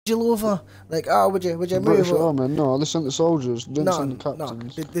over. Like, oh, would you The move British over? Army, no, they sent the soldiers, they didn't send the No,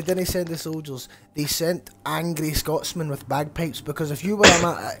 captains. they didn't send the soldiers. They sent angry Scotsmen with bagpipes, because if you were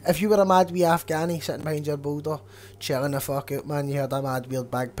a mad wee Afghani sitting behind your boulder, chilling the fuck out, man, you heard a mad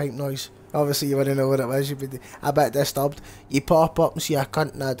weird bagpipe noise. Obviously, you wouldn't know what it was. You'd be a bit disturbed. You pop up and see a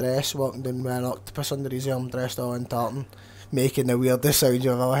cunt in a dress walking down with an octopus under his arm, dressed all in tartan, making the weirdest sound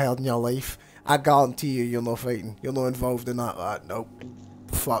you've ever heard in your life. I guarantee you're not fighting. You're not involved in that. Nope.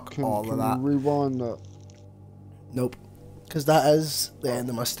 Fuck all of that. Can you rewind that? Nope. Because that is the end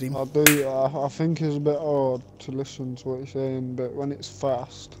of my stream. I do. I think it's a bit hard to listen to what you're saying, but when it's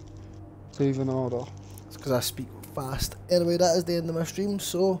fast, it's even harder. It's because I speak fast. Anyway, that is the end of my stream.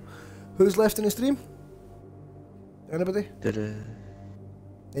 So, who's left in the stream? Anybody?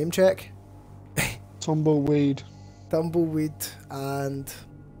 Name check. Tumbleweed. Tumbleweed and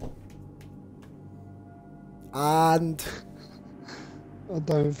I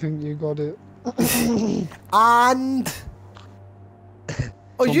don't think you got it. and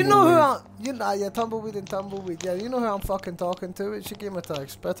oh, you know who yeah, Tumbleweed and Tumbleweed. Yeah, you know who I'm fucking talking to. It's your gamer tag.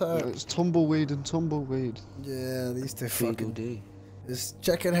 Spit it out. It's Tumbleweed and Tumbleweed. Yeah, these two fucking. It's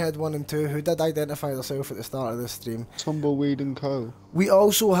Chickenhead 1 and 2, who did identify themselves at the start of this stream. Tumbleweed and Co. We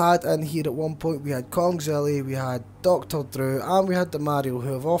also had in here at one point, we had Kongzilly, we had Dr. Drew, and we had the Mario,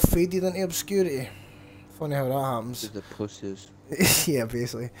 who have all faded into obscurity. Funny how that happens. The pussies. Yeah,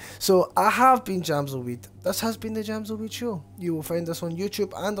 basically. So, I have been jamzow33d. This has been the jamzow33d Show. You will find us on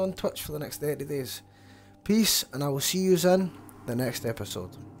YouTube and on Twitch for the next 30 days. Peace, and I will see you in the next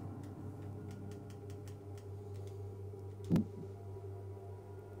episode.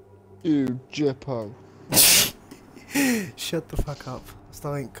 You Jippo. Shut the fuck up.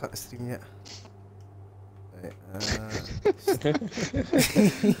 Still ain't cut the stream yet. Right,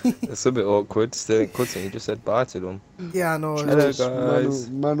 It's a bit awkward, still cutting. You just said bye to them. yeah, I know. Hello guys,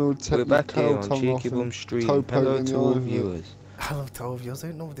 Manu we're back here on Cheeky Bum Stream. Hello to all viewers. Hello to all viewers. I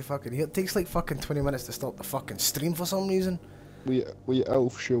don't know what they fucking hear. It takes like fucking 20 minutes to stop the fucking stream for some reason. We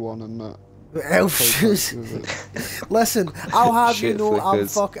elf shoe on and that. Elf shoes. Listen, I'll have you Shit know,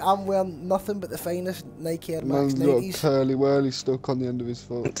 flickers. I'm wearing nothing but the finest Nike Air Max Man's got a 90s. curly whirly stuck on the end of his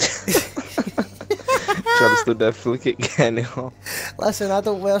foot. Trying to stood there flick it again. Listen, I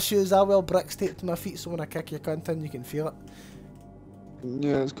don't wear shoes. I wear bricks taped to my feet, so when I kick your cunt in, you can feel it.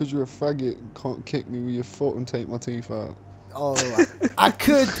 Yeah, it's because you're a faggot and can't kick me with your foot and take my teeth out. Oh, I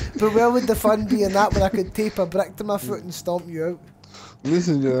could, but where would the fun be in that when I could tape a brick to my foot and stomp you out?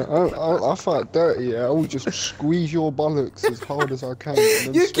 Listen, yeah, I fight dirty, yeah, I will just squeeze your bollocks as hard as I can.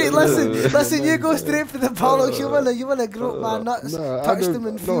 You can listen. You go straight for the bollocks. You wanna grope my nuts, touch them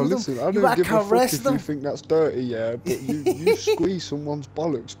and feel them. I You don't give a fuck caress if them. you think that's dirty, yeah, but you squeeze someone's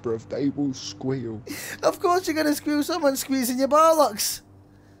bollocks, bruv, they will squeal. Of course you're gonna squeal. Someone squeezing your bollocks.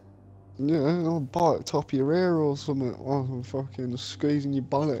 Yeah, I'll bite top of your ear or something. Oh, I'm fucking squeezing your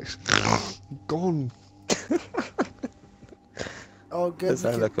bollocks. Gone. Oh, good. That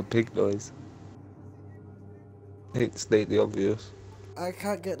sounds like a pig noise. It's stately obvious. I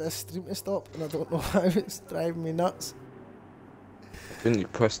can't get this stream to stop, and I don't know how it's driving me nuts. When you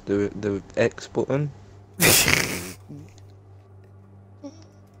press the X button.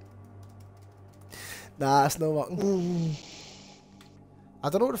 Nah, it's not working. I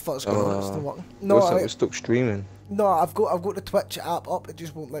don't know what the fuck's going on. It's not working. No, Looks like we're stuck streaming. No, I've got the Twitch app up. It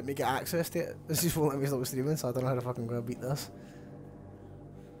just won't let me get access to it. It just won't let me stop streaming. So I don't know how to fucking go and beat this.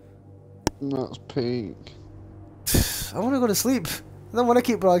 That's pink. I want to go to sleep. I don't want to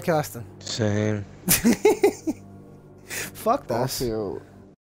keep broadcasting. Same. Fuck this. I feel